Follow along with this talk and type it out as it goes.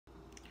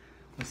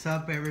What's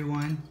up,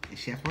 everyone? It's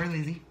Chef Boy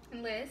Lizzie.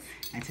 And Liz.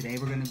 And today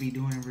we're going to be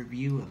doing a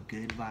review of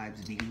Good Vibes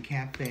Vegan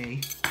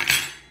Cafe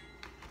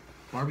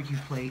barbecue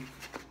plate.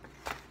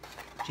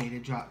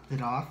 Jada dropped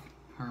it off,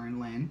 her and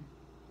Lynn.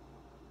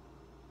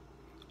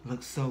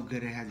 Looks so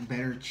good. It has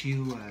better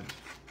chew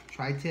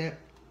tri-tip,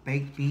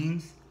 baked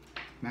beans,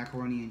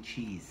 macaroni and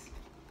cheese.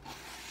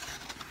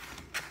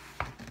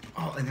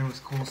 Oh, and there was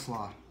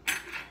coleslaw. I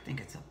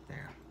think it's up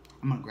there.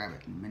 I'm going to grab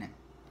it in a minute.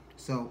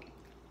 So,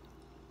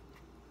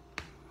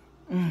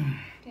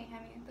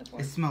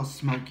 it smells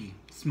smoky.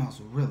 It smells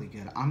really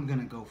good. I'm going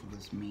to go for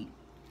this meat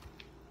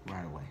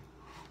right away.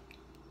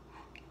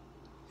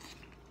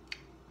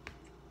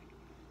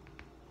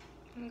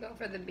 I'm going to go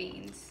for the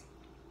beans.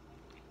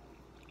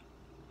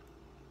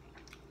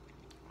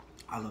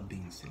 I love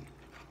beans too.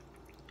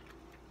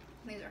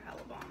 These are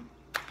hella bomb.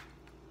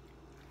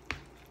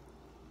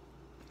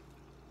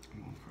 I'm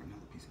going for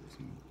another piece of this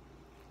meat.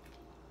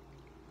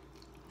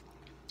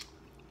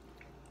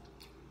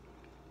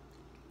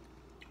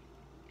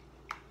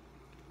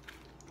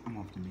 I'm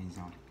off the beans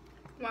on.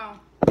 Wow.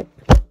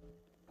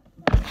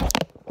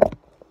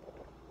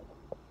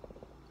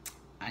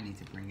 I need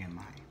to bring in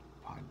my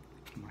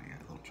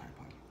little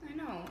tripod. I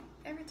know.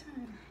 Every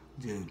time.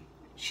 Dude,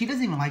 she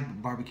doesn't even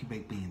like barbecue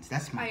baked beans.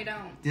 That's my. I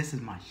don't. This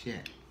is my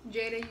shit.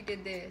 Jada, you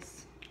did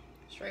this.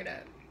 Straight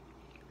up.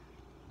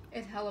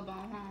 It's hella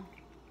bomb, huh?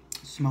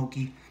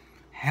 Smoky,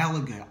 hella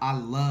good. I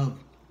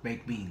love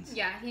baked beans.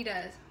 Yeah, he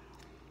does.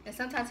 And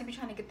sometimes he be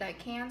trying to get that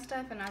canned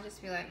stuff, and I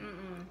just be like,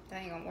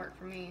 that ain't gonna work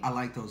for me. I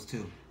like those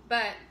too.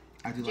 But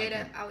I do Jada, like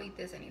it. I'll eat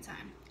this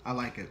anytime. I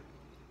like it.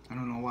 I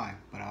don't know why,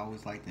 but I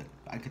always liked it.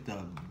 I get they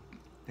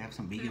have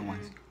some vegan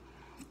ones.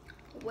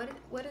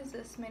 What is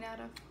this made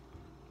out of?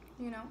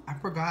 You know? I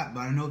forgot,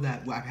 but I know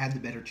that I've had the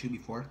better chew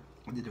before.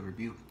 I did the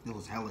review. It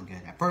was hella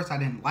good. At first, I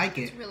didn't like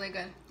it. It's really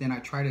good. Then I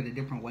tried it a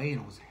different way,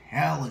 and it was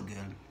hella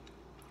good.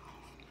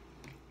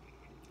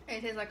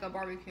 It tastes like a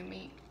barbecue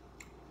meat.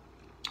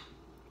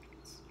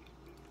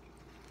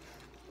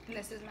 And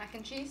this is mac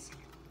and cheese.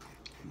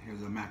 And here's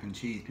the mac and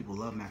cheese. People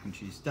love mac and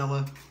cheese.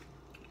 Stella,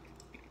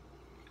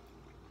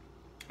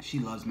 she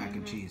loves mac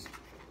and cheese.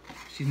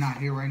 She's not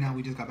here right now.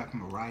 We just got back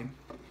from a ride.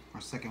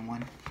 Our second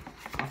one.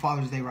 Our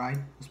Father's Day ride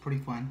was pretty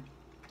fun.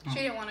 She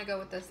didn't want to go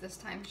with us this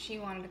time. She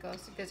wanted to go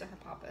visit her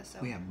papa. So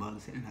we have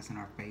bugs hitting us in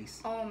our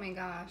face. Oh my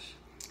gosh.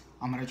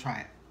 I'm gonna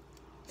try it.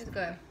 It's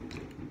good.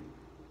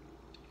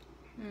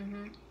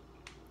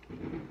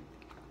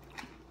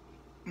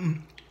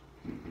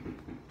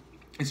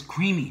 It's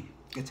creamy.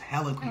 It's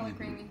hella creamy. Hella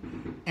creamy.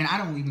 And I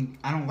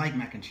don't like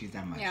mac and cheese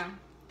that much. Yeah.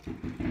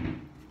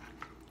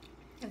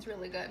 It's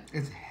really good.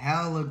 It's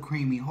hella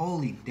creamy.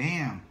 Holy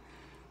damn.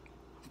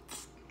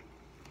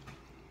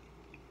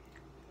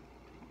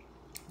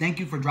 Thank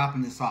you for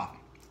dropping this off.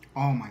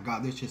 Oh my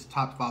God, this just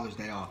topped Father's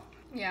Day off.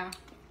 Yeah.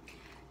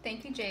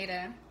 Thank you,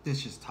 Jada.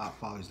 This just topped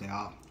Father's Day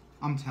off.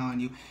 I'm telling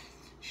you,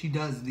 she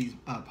does these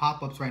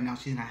pop-ups right now.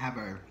 She's gonna have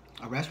a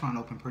restaurant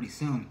open pretty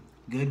soon.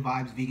 Good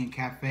Vibes Vegan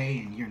Cafe,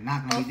 and you're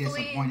not gonna be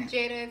disappointed.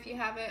 Jada, if you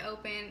have it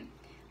open,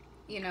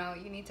 you know,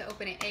 you need to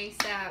open it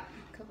ASAP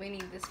because we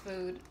need this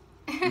food.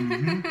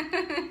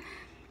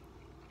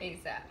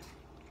 ASAP.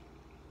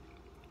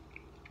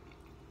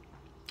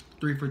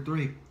 3 for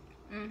 3.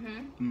 Do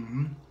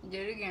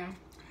it again.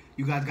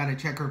 You guys gotta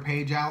check her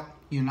page out.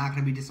 You're not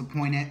gonna be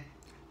disappointed.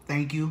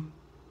 Thank you.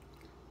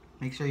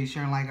 Make sure you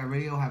share and like our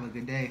video. Have a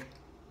good day.